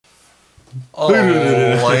Oh,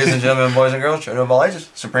 ladies and gentlemen, boys and girls, children of all ages,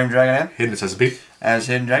 Supreme Dragon and Hidden Necessity. as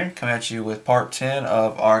Hidden Dragon, coming at you with part 10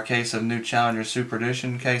 of our case of New Challenger Super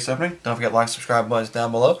Edition case opening. Don't forget to like, subscribe buttons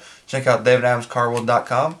down below. Check out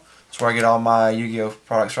davidadamscardworld.com. That's where I get all my Yu-Gi-Oh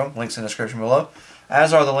products from. Links in the description below.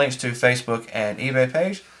 As are the links to Facebook and eBay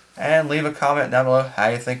page. And leave a comment down below how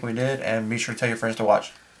you think we did, and be sure to tell your friends to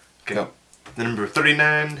watch. Okay. Go. The number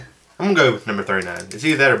 39. I'm going to go with number 39. It's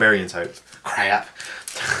either that or Variance Hope. Crap.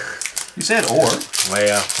 You said or.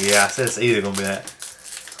 Well, yeah, I said it's either going to be that.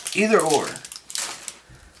 Either or.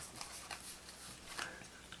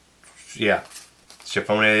 Yeah.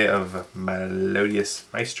 Chiffone of Melodious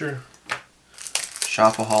Meister.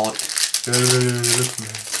 Shopaholic.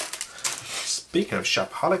 Speaking of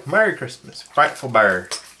Shopaholic, Merry Christmas. Frightful Bear.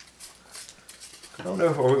 I don't know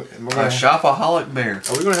if we're A Shopaholic bear.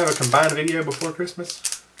 Are we going to have a combined video before Christmas?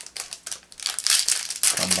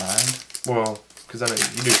 Combined? Well, because I know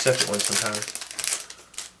you do separate ones sometimes.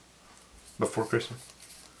 Before Christmas.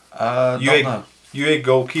 Don't know. You a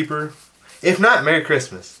goalkeeper? If not, Merry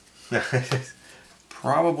Christmas.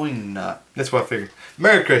 Probably not. That's what I figured.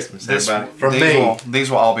 Merry Christmas, everybody. From me.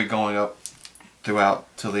 These will all be going up throughout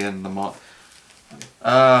till the end of the month.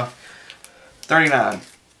 39.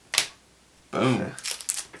 Boom.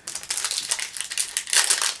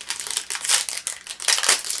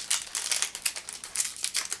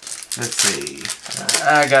 Let's see.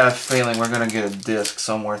 I got a feeling we're going to get a disc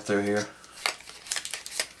somewhere through here.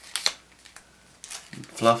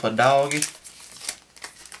 Fluff a doggy.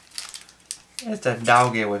 It's a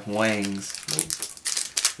doggy with wings.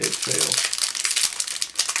 It failed.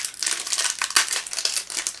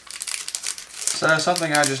 So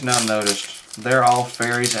something I just now noticed. They're all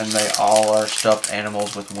fairies and they all are stuffed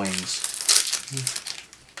animals with wings.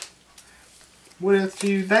 What else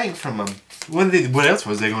do you think from them? What else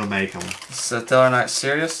was they going to make them? Stellar Knight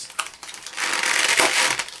Sirius.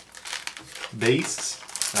 Beasts,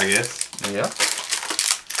 I guess. Yeah.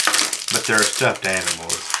 But they're stuffed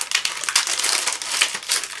animals.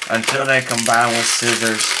 Until they combine with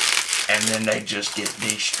scissors and then they just get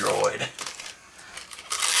destroyed.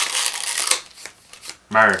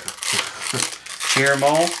 America. Cheer 'em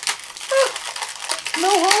all.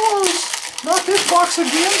 No hollows. Not this box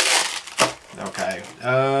again. Okay.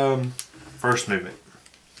 First movement.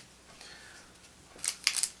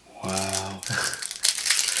 Wow.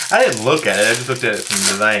 I didn't look at it. I just looked at it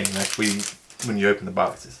from the name. Like when you open the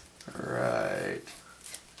boxes. Right.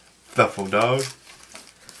 Thuffle dog.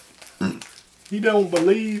 You don't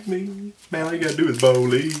believe me? Man, all you gotta do is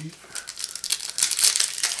believe.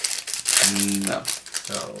 No.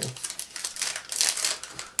 Oh.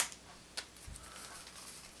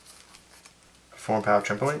 Form Power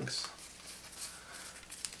Trampolinks.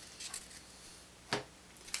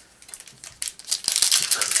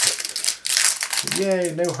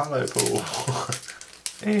 Yay, no hollow pool.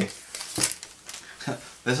 Eh.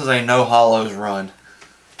 This is a no hollows run.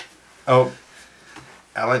 Oh.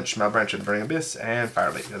 Avalanche, my branch of the Burning Abyss, and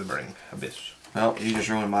Firelink of the Burning Abyss. Oh, you just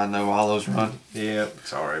ruined my no hollows run. Yeah,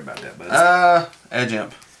 sorry about that, bud. Edge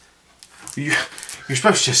Imp. You're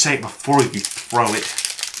supposed to say it before you throw it.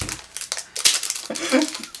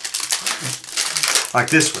 Like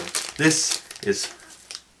this one. This is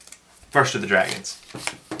First of the Dragons.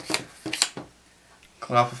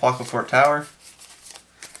 Cloudfall Fort Tower.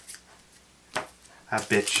 I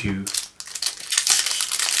bet you.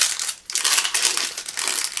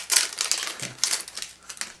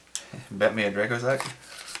 Bet me a Draco's deck.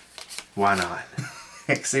 Why not?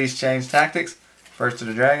 Xyz Change Tactics. First of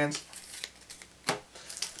the Dragons.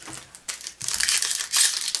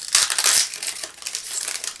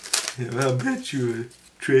 I bet you a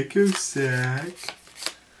Draco sack.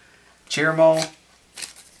 Cheer 'em all.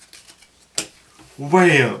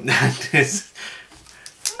 Wham! This.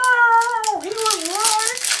 No, he was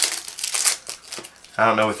right. I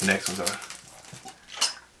don't know what the next ones are.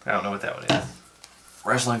 I don't know what that one is.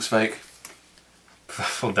 Wrestling's fake.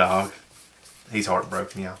 Full dog. He's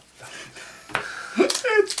heartbroken, y'all. It's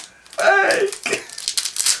fake.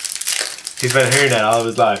 He's been hearing that all of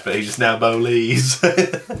his life, but he just now believes.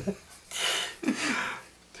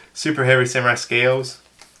 Super Heavy Samurai Scales.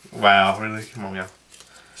 Wow, really? Come on, y'all.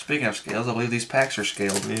 Speaking of scales, I believe these packs are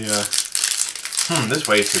scaled. Yeah. This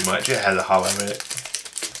weighs too much. It has a hollow in it.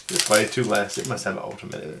 This weighs too less. It must have an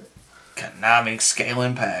ultimate in it. Konami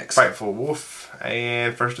scaling packs. Frightful Wolf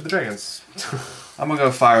and First of the Dragons. I'm gonna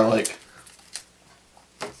go Fire Lake.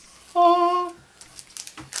 Oh.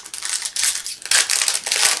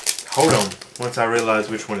 Hold on. Once I realize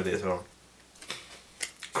which one it is, hold on.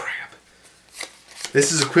 Crap.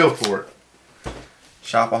 This is a Quillport.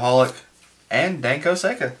 Shopaholic and Danko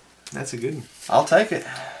Seika. That's a good one. I'll take it.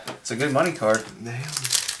 It's a good money card. Damn.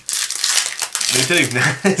 Me too.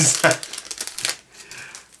 Nice.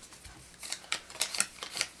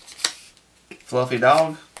 Fluffy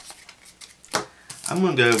Dog. I'm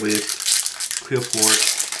going to go with Qliphort.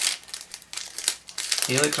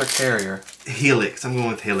 Helix or Carrier? Helix. I'm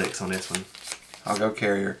going with Helix on this one. I'll go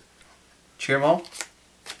Carrier. Cheermall.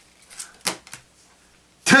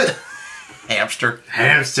 Hamster.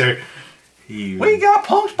 Hamster. You. We got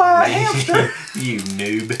punked by a hamster. You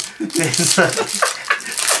noob.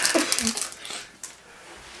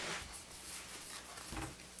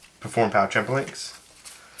 Perform Power Trampolinks.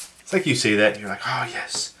 It's like you see that and you're like, oh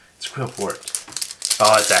yes, it's Qliphort.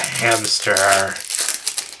 Oh, it's a hamster.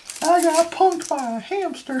 I got punked by a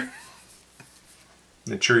hamster.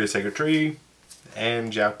 Naturia Sacred Tree.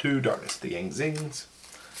 And Jiaotu Darkness of the Yang Zings.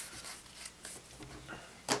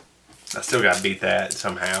 I still gotta beat that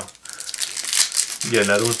somehow. Get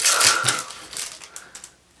another one.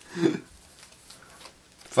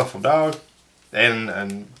 Fluffle Dog.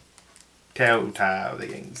 And Tao Tai of the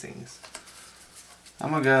Yang Zings.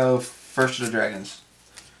 I'm gonna go First of the Dragons.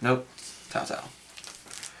 Nope. Tao Tao.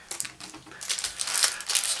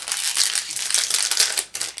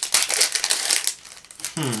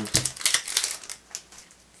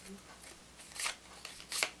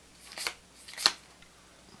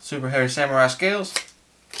 Super Hairy Samurai Scales.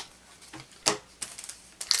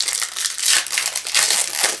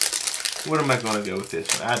 What am I gonna go with this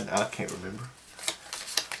one? I can't remember.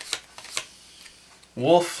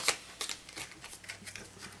 Wolf.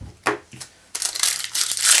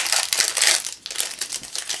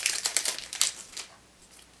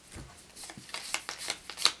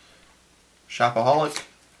 Shopaholic.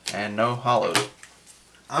 And no hollows.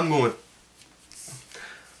 I'm going with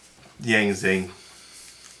Yang Zing.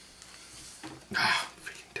 Ah,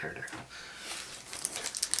 freaking pterodactyl.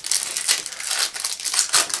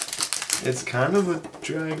 It's kind of a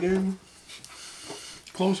dragon.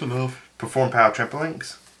 Close enough. Perform Power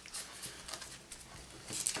Trampolinks.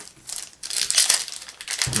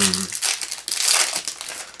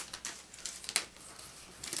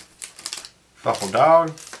 Fluffle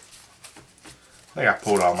Dog. I think I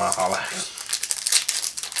pulled all my hollows.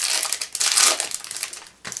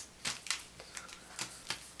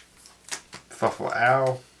 Fluffle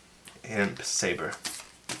Owl. And Saber.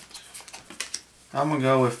 I'm gonna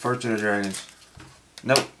go with First of the Dragons.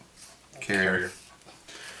 Nope. Carrier. Carrier.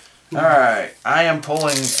 Alright, I am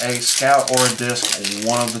pulling a Scout or a Disc,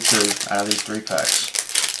 one of the two out of these 3 packs.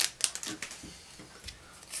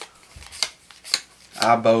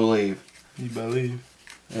 I believe. You believe?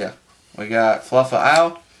 Yeah. We got Fluffy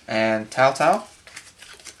Owl and Tao Tao.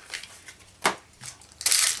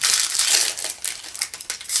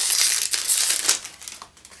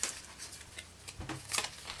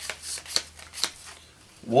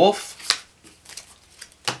 Wolf.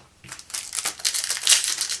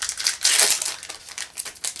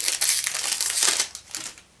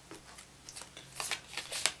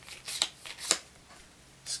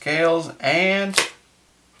 Scales and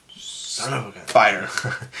Son of a gun. Fighter.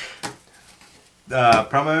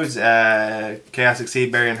 Promos, Chaos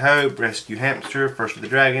Exceed, Barry and Hope, Rescue Hamster, First of the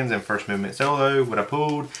Dragons, and First Movement Solo. What I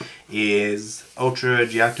pulled is Ultra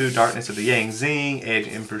Jiaotu, Darkness of the Yang Zing, Edge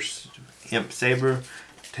Imp Saber,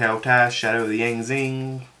 Tao Tai, Shadow of the Yang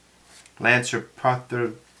Zing, Lancer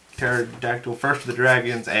Prother Pterodactyl, First of the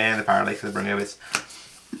Dragons, and the Fire Lakes of the Bruniovis.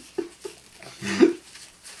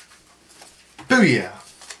 Booyah!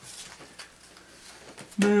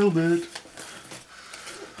 Nailed it.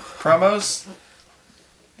 Promos.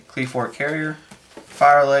 Qliphort Carrier,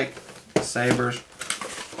 Fire Lake, Sabers,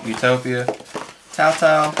 Utopia, Tao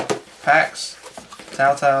Tao, Pax,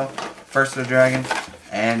 Tao Tao, First of the Dragon,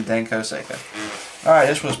 and Denko Seiko. Alright,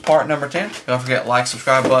 this was part number 10. Don't forget, like,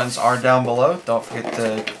 subscribe buttons are down below. Don't forget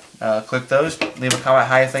to click those. Leave a comment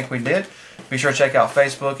how you think we did. Be sure to check out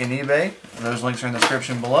Facebook and eBay. Those links are in the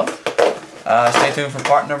description below. Stay tuned for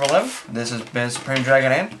part number 11. This has been Supreme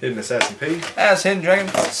Dragon and Hidden Assassin P. as Hidden Dragon,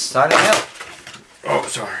 signing out. Oh,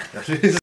 sorry.